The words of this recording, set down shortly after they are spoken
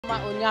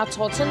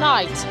Onyato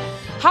tonight.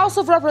 House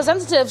of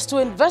Representatives to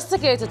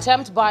investigate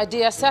attempt by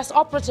DSS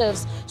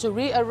operatives to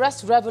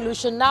re-arrest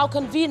Revolution Now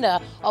convener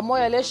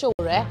Omoyele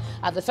Sowore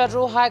at the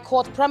Federal High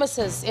Court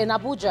premises in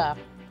Abuja.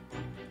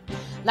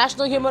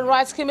 National Human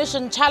Rights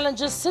Commission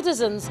challenges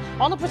citizens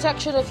on the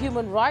protection of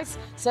human rights,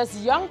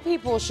 says young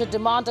people should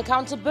demand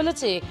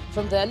accountability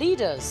from their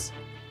leaders.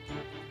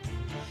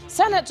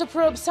 Senate to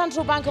probe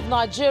Central Bank of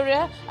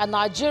Nigeria and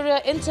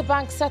Nigeria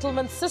interbank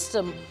settlement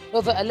system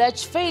over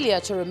alleged failure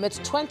to remit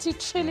 20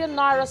 trillion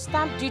naira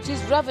stamp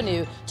duties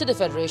revenue to the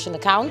Federation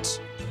account.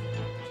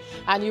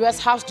 And U.S.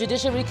 House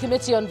Judiciary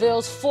Committee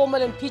unveils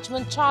formal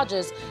impeachment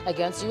charges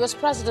against U.S.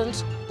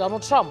 President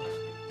Donald Trump.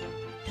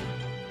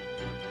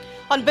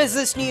 On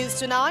Business News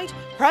tonight,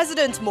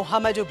 President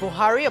Muhammadu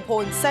Buhari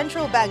appoints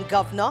Central Bank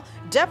Governor,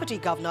 Deputy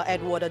Governor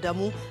Edward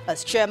Adamu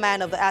as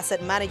Chairman of the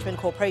Asset Management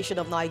Corporation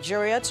of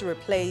Nigeria to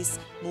replace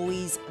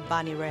Muiz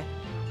Banire.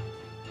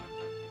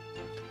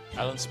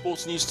 And on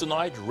sports news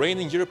tonight,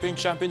 reigning European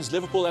champions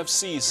Liverpool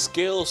FC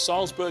scale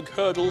Salzburg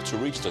hurdle to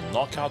reach the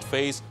knockout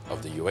phase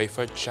of the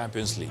UEFA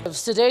Champions League.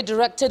 Today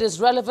directed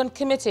its relevant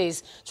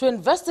committees to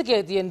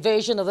investigate the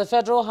invasion of the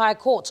Federal High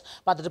Court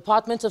by the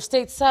Department of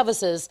State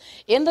Services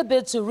in the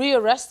bid to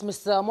re-arrest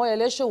Mr.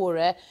 Omoyele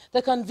Sowore,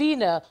 the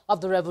convener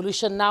of the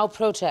Revolution Now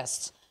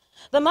protests.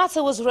 The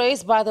matter was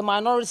raised by the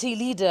minority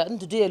leader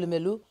Ndudu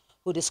Elumelu,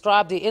 who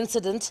described the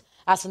incident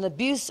as an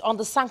abuse on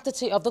the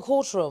sanctity of the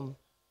courtroom.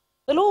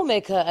 The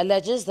lawmaker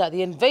alleges that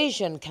the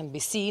invasion can be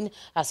seen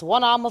as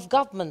one arm of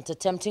government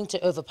attempting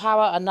to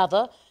overpower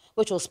another,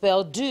 which will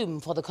spell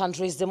doom for the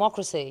country's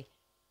democracy.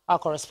 Our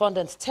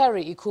correspondent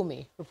Terry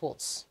Ikumi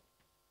reports.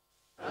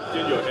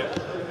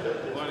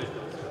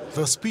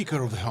 The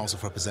Speaker of the House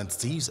of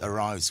Representatives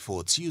arrives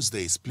for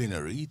Tuesday's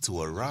plenary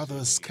to a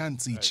rather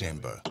scanty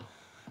chamber.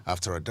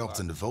 After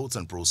adopting the vote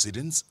on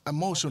proceedings, a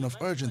motion of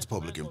urgent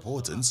public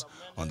importance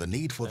on the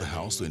need for the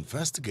House to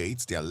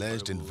investigate the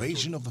alleged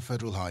invasion of the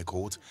Federal High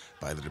Court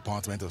by the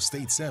Department of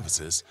State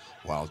Services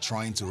while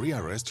trying to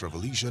re-arrest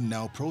Revolution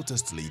Now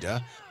protest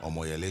leader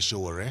Omoyele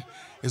Sowore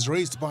is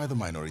raised by the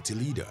minority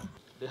leader.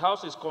 The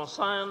House is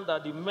concerned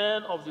that the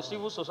men of the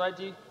civil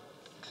society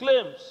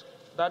claims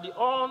that the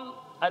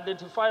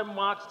unidentified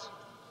masked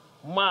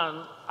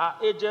man are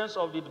agents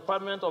of the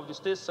Department of the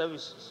State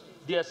Services,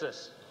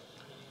 DSS.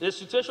 A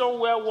situation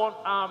where one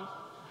arm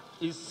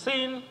is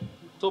seen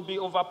to be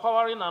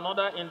overpowering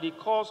another in the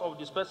cause of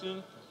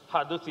dispersing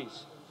her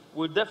duties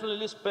will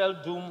definitely spell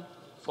doom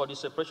for the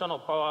separation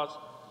of powers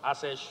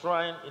as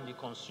enshrined in the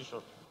Constitution.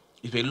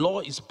 If a law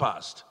is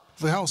passed,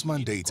 the House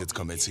mandated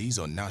committees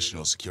on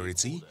national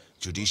security,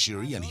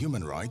 judiciary and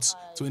human rights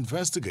to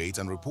investigate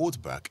and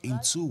report back in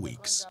 2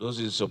 weeks. Those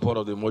in support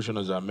of the motion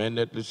as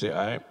amended, please say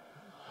aye.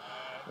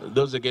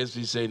 Those against,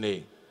 please say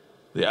nay.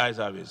 The ayes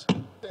have it.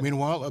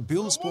 Meanwhile, a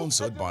bill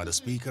sponsored by the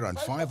Speaker and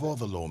 5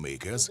 other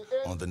lawmakers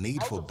on the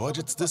need for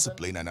budget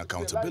discipline and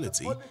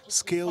accountability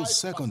scales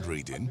second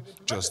reading,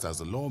 just as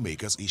the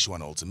lawmakers issue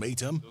an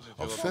ultimatum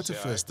of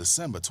 31st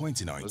December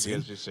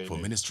 2019 for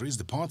ministries,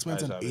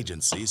 departments and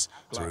agencies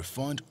to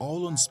refund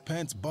all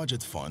unspent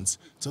budget funds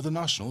to the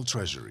National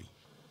Treasury.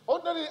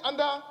 Ordinarily,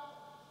 under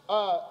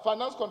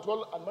Finance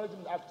Control and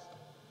Management Act,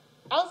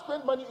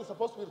 unspent money is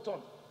supposed to be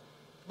returned.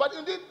 But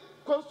indeed,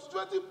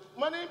 constituency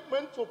money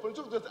meant for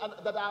political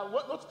that are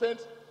not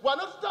spent were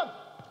not spent.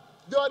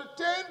 They were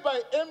retained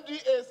by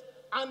MDAs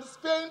and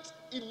spent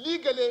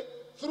illegally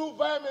through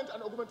violence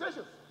and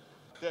augmentation.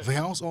 The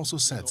House also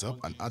sets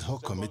up an ad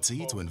hoc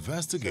committee to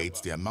investigate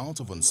the amount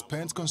of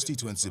unspent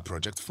constituency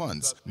project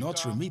funds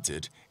not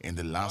remitted in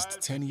the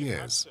last 10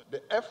 years.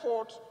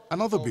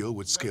 Another bill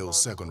which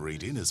scales second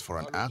reading is for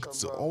an act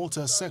to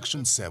alter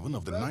Section 7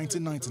 of the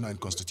 1999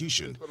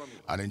 Constitution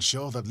and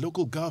ensure that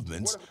local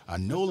governments are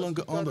no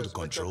longer under the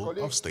control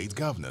of state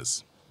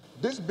governors.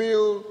 This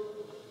bill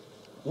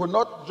will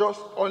not just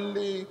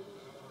only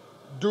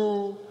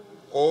do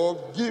or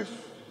give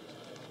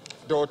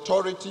the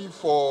authority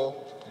for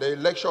the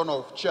election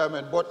of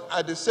chairman, but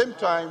at the same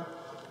time,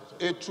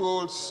 it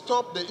will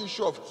stop the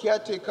issue of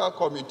caretaker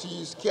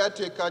committees,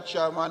 caretaker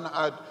chairman,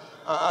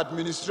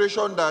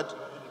 administration that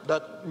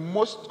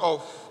most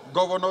of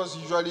governors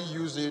usually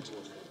use it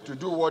to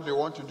do what they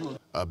want to do.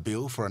 A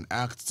bill for an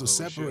act to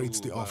separate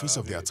the office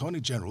of the Attorney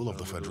General of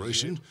the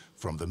Federation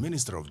from the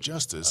Minister of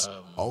Justice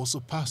also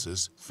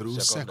passes through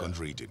second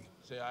reading.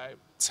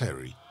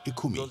 Terry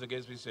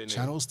Ikumi,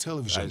 Channels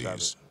Television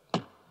News.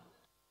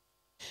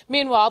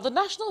 Meanwhile, the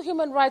National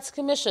Human Rights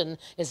Commission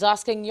is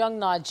asking young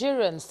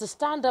Nigerians to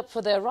stand up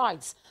for their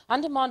rights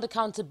and demand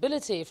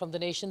accountability from the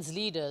nation's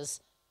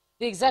leaders.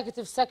 The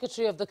Executive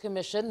Secretary of the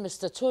Commission,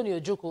 Mr. Tony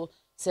Ojukwu,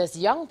 says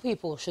young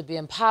people should be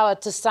empowered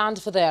to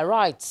stand for their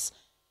rights.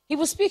 He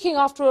was speaking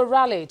after a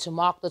rally to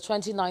mark the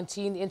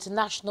 2019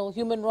 International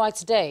Human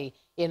Rights Day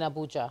in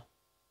Abuja.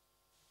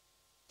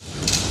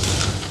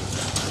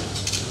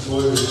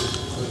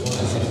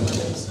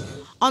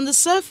 On the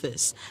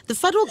surface, the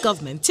federal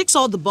government ticks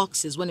all the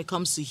boxes when it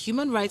comes to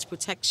human rights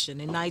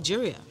protection in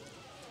Nigeria.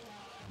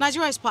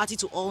 Nigeria is party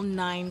to all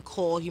 9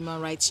 core human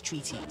rights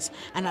treaties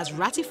and has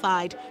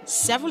ratified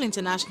several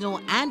international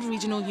and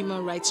regional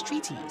human rights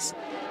treaties.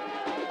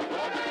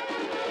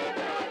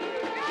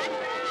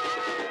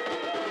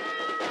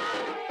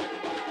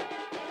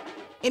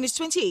 In its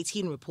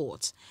 2018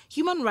 report,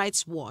 Human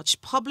Rights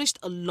Watch published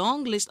a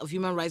long list of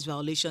human rights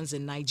violations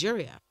in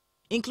Nigeria,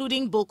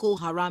 including Boko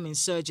Haram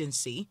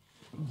insurgency,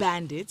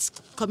 bandits,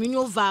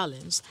 communal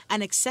violence,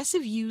 and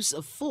excessive use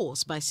of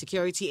force by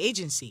security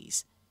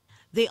agencies.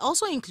 They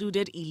also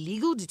included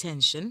illegal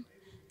detention,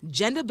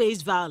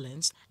 gender-based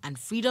violence, and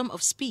freedom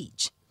of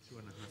speech.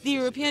 The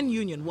European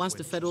Union wants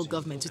the federal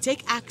government to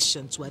take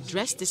action to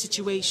address the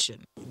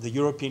situation. The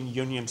European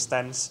Union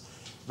stands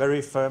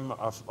very firm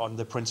on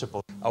the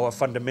principle. Our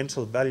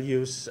fundamental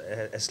values,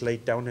 as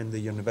laid down in the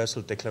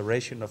Universal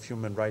Declaration of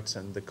Human Rights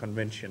and the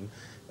Convention,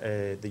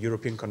 the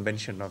European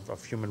Convention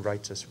of Human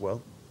Rights as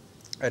well.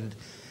 And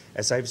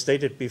as I've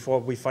stated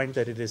before, we find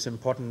that it is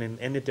important in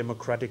any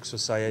democratic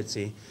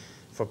society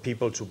for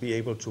people to be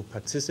able to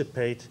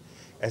participate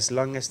as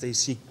long as they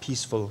seek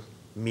peaceful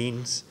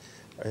means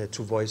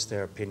to voice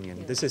their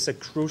opinion. This is a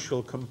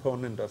crucial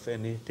component of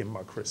any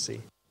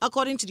democracy.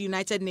 According to the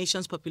United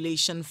Nations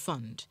Population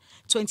Fund,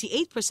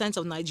 28%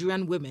 of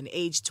Nigerian women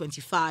aged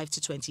 25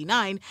 to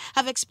 29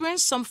 have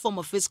experienced some form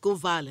of physical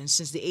violence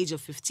since the age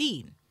of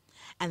 15.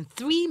 And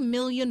 3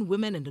 million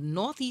women in the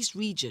Northeast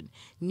region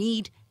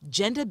need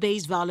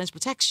gender-based violence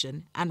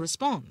protection and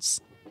response.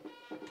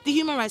 The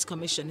Human Rights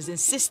Commission is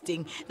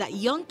insisting that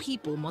young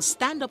people must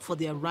stand up for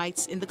their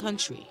rights in the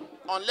country.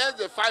 Unless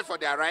they fight for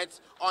their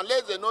rights,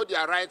 unless they know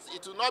their rights,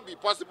 it will not be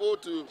possible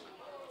to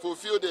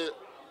fulfill the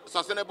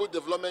Sustainable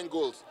Development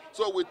Goals.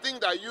 So we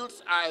think that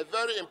youths are a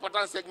very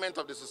important segment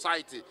of the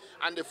society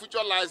and the future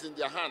lies in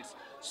their hands.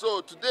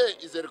 So today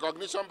is a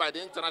recognition by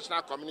the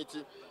international community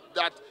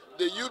that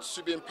the youth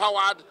should be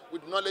empowered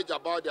with knowledge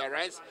about their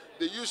rights.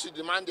 The youth should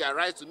demand their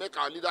rights to make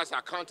our leaders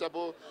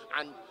accountable.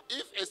 And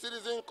if a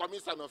citizen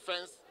commits an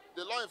offense,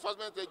 the law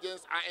enforcement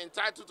agents are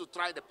entitled to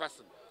try the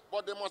person.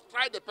 But they must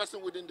try the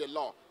person within the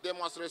law. They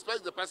must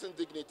respect the person's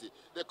dignity.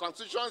 The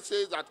Constitution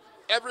says that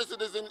every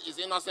citizen is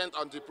innocent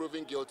until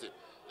proven guilty.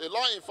 A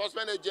law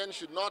enforcement agent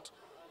should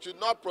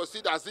not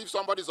proceed as if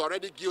somebody is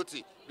already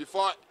guilty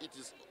before it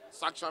is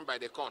sanctioned by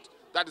the court.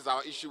 That is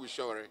our issue with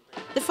Showering.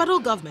 The federal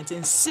government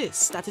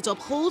insists that it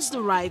upholds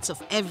the rights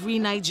of every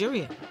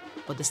Nigerian,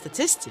 but the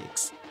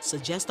statistics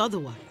suggest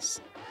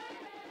otherwise.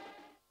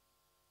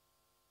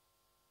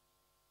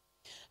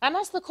 And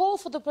as the call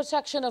for the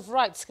protection of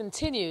rights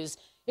continues,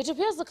 it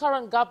appears the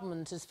current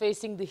government is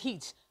facing the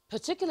heat,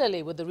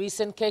 particularly with the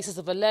recent cases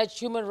of alleged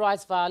human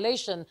rights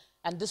violation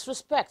and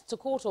disrespect to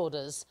court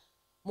orders.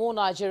 More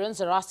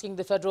Nigerians are asking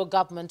the federal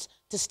government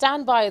to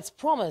stand by its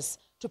promise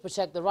to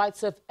protect the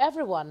rights of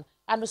everyone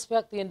and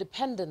respect the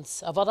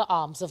independence of other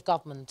arms of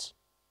government.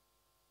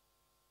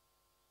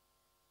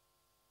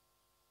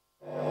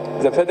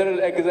 The federal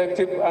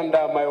executive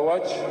under my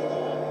watch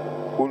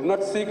will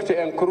not seek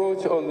to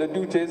encroach on the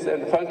duties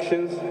and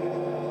functions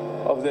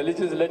of the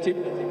legislative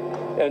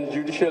and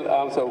judicial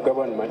arms of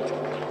government.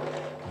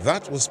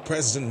 That was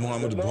President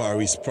Muhammadu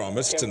Buhari's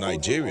promise to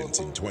Nigerians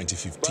in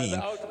 2015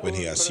 when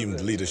he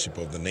assumed leadership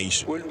of the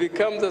nation. Will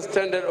become the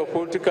standard of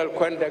political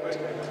conduct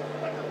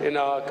in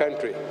our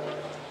country.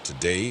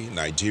 Today,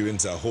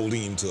 Nigerians are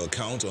holding him to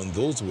account on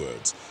those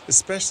words,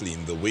 especially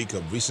in the wake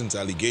of recent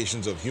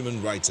allegations of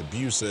human rights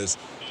abuses,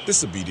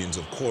 disobedience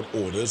of court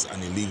orders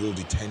and illegal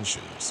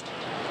detentions.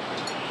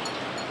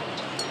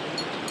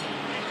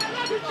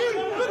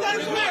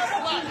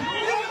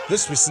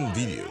 This recent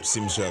video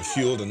seems to have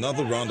fueled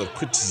another round of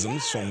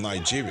criticisms from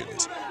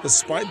Nigerians,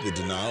 despite the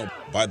denial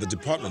by the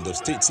Department of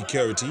State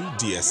Security,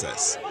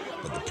 DSS.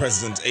 But the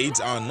president's aides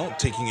are not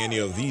taking any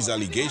of these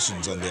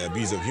allegations on the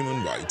abuse of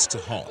human rights to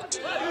heart.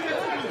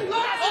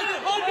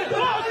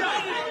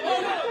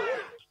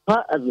 As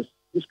far as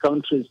this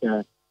country's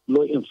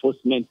law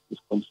enforcement is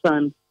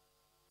concerned,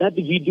 that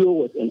video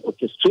was an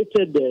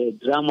orchestrated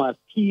drama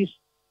piece.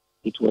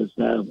 It was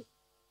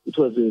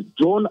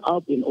drawn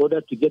up in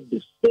order to get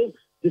the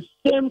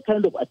same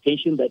kind of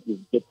attention that is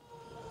getting.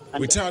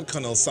 Retired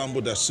Colonel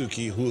Sambo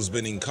Dasuki, who's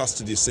been in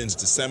custody since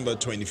December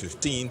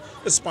 2015,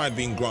 despite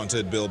being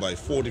granted bail by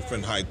 4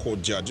 different high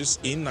court judges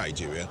in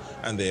Nigeria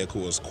and the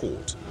ECOWAS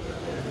court.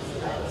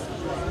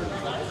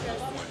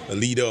 The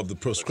leader of the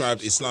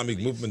proscribed Islamic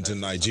movement in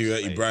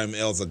Nigeria, Ibrahim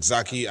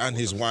El-Zakzaky, and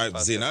his wife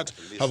Zainat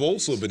have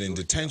also been in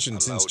detention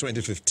since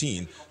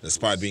 2015,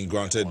 despite being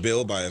granted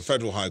bail by a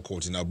federal high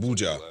court in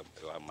Abuja.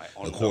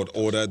 The court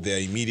ordered their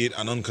immediate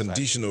and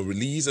unconditional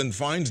release and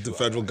fined the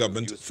federal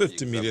government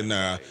 50 million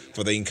naira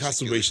for the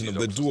incarceration of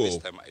the duo.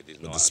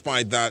 But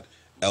despite that,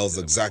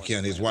 El-Zakzaky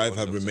and his wife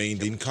have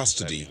remained in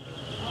custody.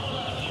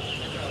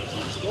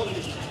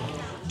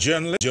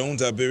 Journalist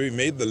Jones Abiri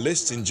made the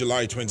list in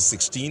July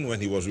 2016 when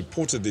he was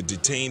reportedly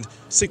detained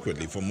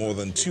secretly for more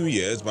than 2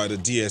 years by the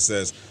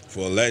DSS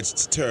for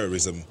alleged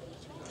terrorism.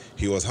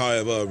 He was,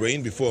 however,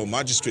 arraigned before a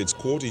magistrate's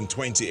court in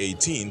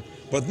 2018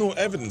 But no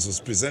evidence was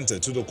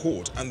presented to the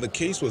court and the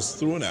case was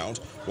thrown out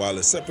while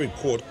a separate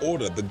court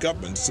ordered the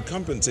government to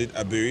compensate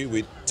Abiri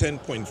with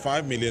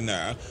 10.5 million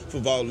naira for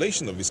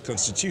violation of his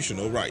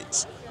constitutional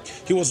rights.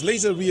 He was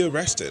later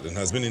rearrested and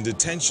has been in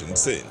detention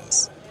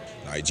since.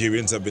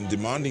 Nigerians have been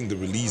demanding the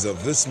release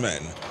of this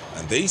man,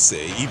 and they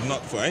say, if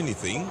not for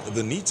anything,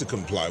 the need to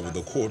comply with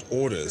the court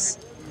orders.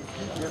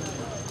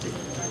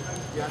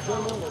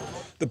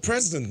 The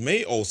president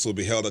may also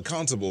be held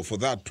accountable for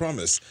that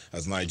promise,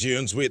 as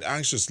Nigerians wait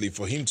anxiously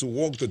for him to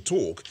walk the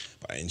talk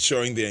by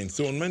ensuring the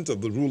enthronement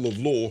of the rule of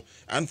law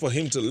and for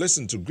him to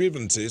listen to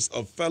grievances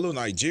of fellow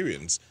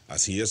Nigerians,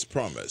 as he has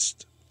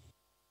promised.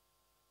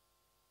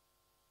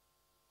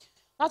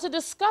 Now, to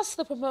discuss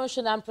the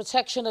promotion and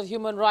protection of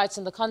human rights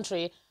in the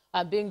country,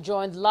 I'm being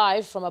joined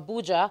live from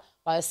Abuja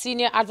by a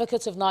senior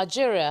advocate of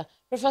Nigeria,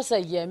 Professor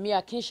Yemi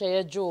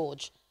Akinsheye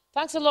George.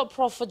 Thanks a lot,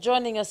 Prof, for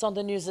joining us on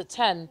the news at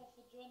 10.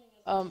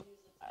 I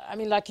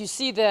mean, like you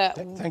see there...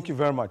 Thank you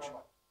very much.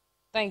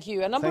 Thank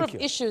you. A number of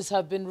issues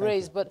have been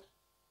raised, but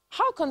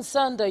how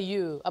concerned are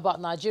you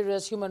about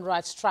Nigeria's human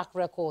rights track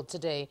record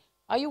today?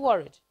 Are you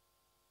worried?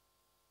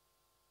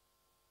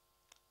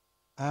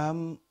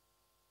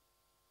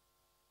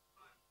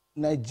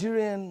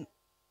 Nigerian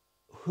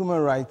human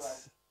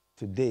rights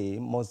today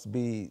must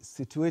be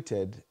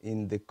situated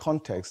in the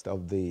context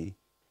of the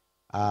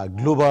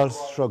global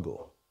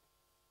struggle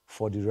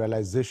for the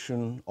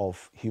realization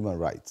of human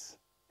rights.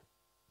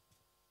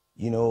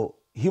 You know,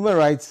 human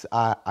rights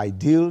are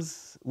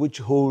ideals which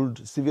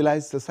hold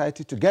civilized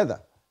society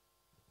together.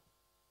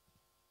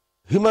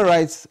 Human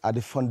rights are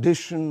the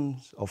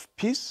foundations of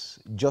peace,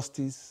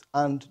 justice,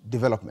 and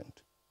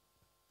development.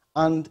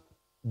 And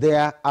they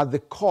are at the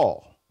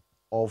core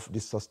of the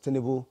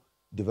Sustainable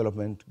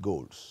Development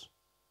Goals.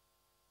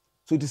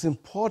 So it is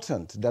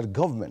important that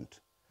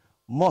government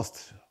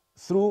must,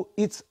 through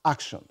its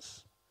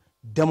actions,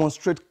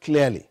 demonstrate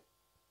clearly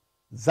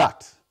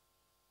that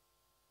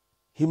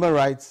human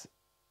rights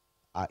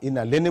are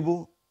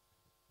inalienable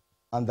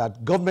and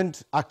that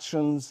government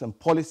actions and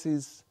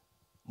policies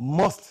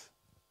must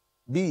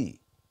be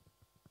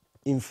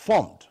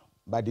informed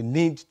by the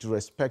need to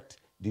respect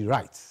the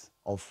rights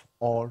of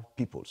all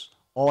peoples,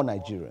 all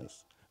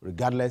Nigerians,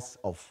 regardless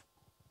of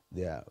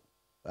their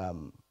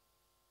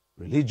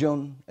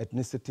religion,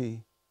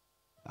 ethnicity,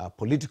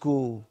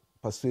 political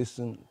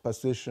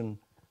persuasion,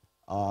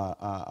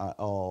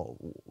 or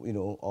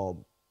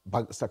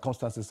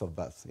circumstances of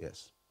birth.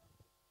 Yes.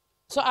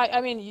 So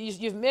I mean,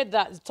 you've made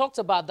that, talked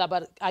about that,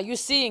 but are you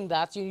seeing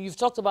that? You've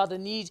talked about the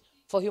need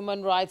for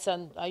human rights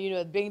and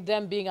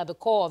them being at the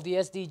core of the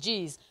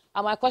SDGs.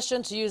 And my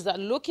question to you is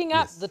that, looking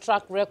at the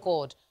track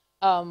record,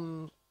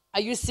 are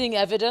you seeing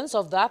evidence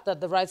of that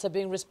the rights are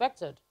being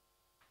respected?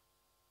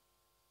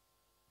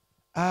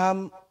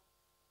 There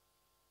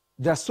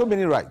are so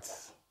many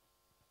rights.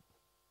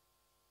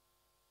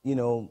 You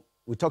know,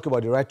 we talk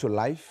about the right to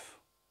life,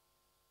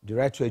 the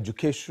right to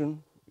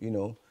education,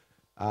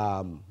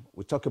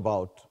 we talk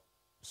about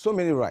so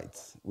many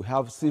rights. We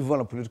have civil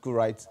and political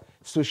rights,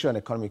 social and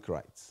economic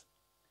rights.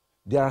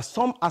 There are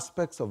some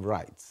aspects of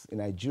rights in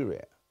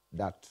Nigeria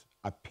that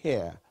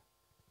appear,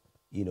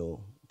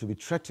 to be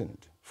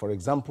threatened. For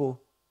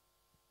example,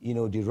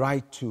 the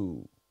right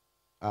to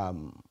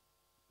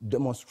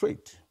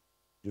demonstrate,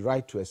 the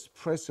right to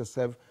express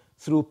yourself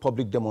through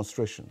public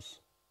demonstrations.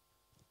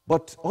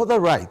 But other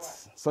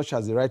rights, such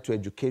as the right to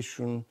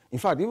education, in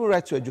fact, even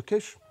right to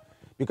education,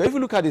 because if you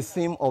look at the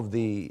theme of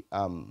the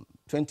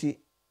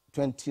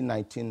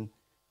 2019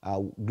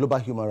 Global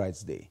Human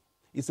Rights Day,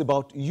 it's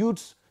about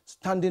youths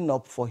standing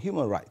up for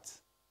human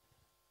rights.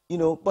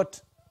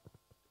 But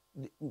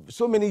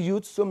so many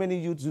youths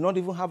do not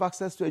even have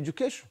access to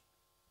education.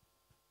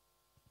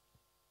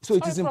 So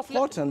it is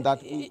important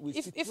that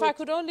if I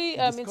could only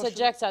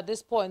interject at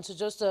this point to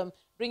just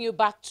bring you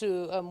back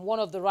to one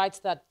of the rights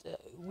that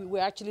we were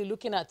actually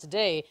looking at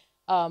today,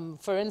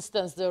 for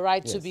instance, the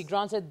right to be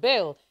granted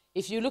bail.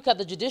 If you look at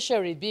the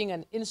judiciary being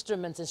an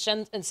instrument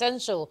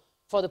essential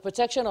for the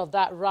protection of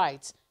that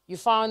right, you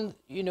found,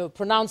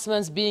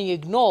 pronouncements being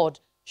ignored.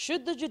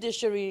 Should the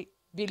judiciary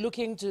be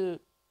looking to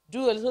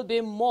do a little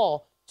bit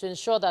more to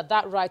ensure that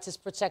that right is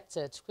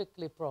protected?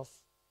 Quickly, Prof.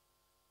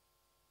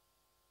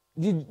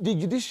 The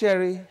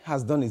judiciary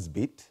has done its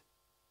bit.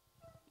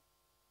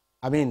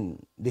 I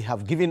mean, they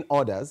have given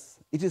orders.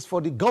 It is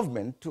for the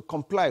government to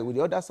comply with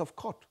the orders of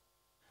court.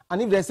 And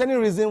if there's any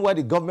reason why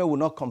the government will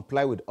not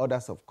comply with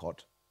orders of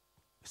court,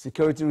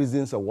 security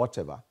reasons or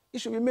whatever, it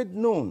should be made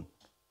known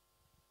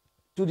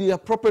to the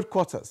appropriate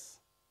quarters.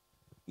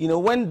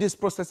 When these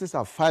processes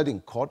are filed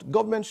in court,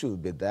 government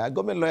should be there,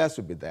 government lawyers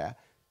should be there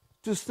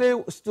to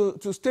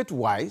state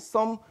why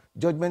some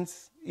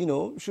judgments,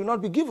 should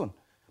not be given.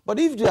 But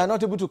if they are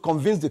not able to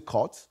convince the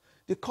court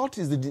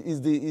is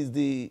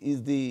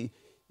the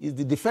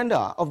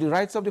defender of the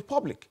rights of the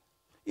public.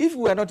 If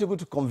we are not able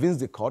to convince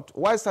the court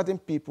why certain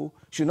people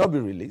should not be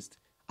released,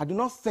 I do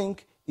not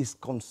think it's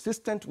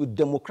consistent with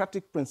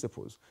democratic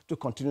principles to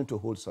continue to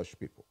hold such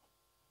people.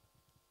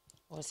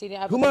 Well,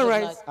 human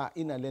rights are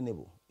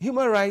inalienable.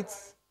 Human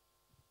rights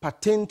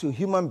pertain to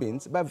human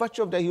beings by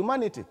virtue of their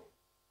humanity.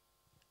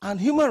 And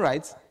human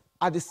rights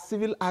are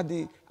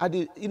the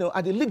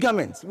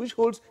ligaments which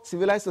hold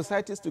civilized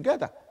societies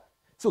together.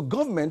 So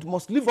government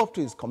must live up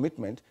to its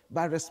commitment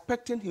by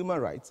respecting human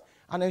rights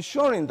and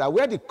ensuring that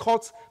where the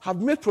courts have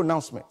made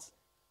pronouncements,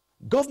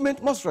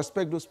 government must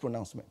respect those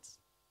pronouncements.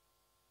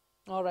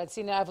 All right,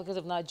 Senior Advocate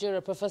of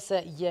Nigeria,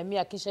 Professor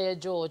Yemi Akinsheye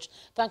George,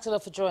 thanks a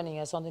lot for joining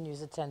us on the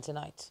News at 10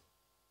 tonight.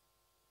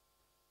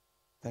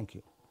 Thank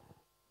you.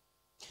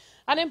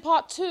 And in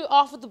part 2,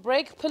 after the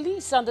break,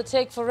 police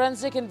undertake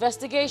forensic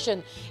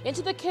investigation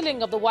into the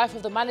killing of the wife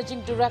of the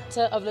managing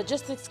director of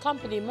logistics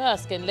company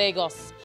Maersk in Lagos.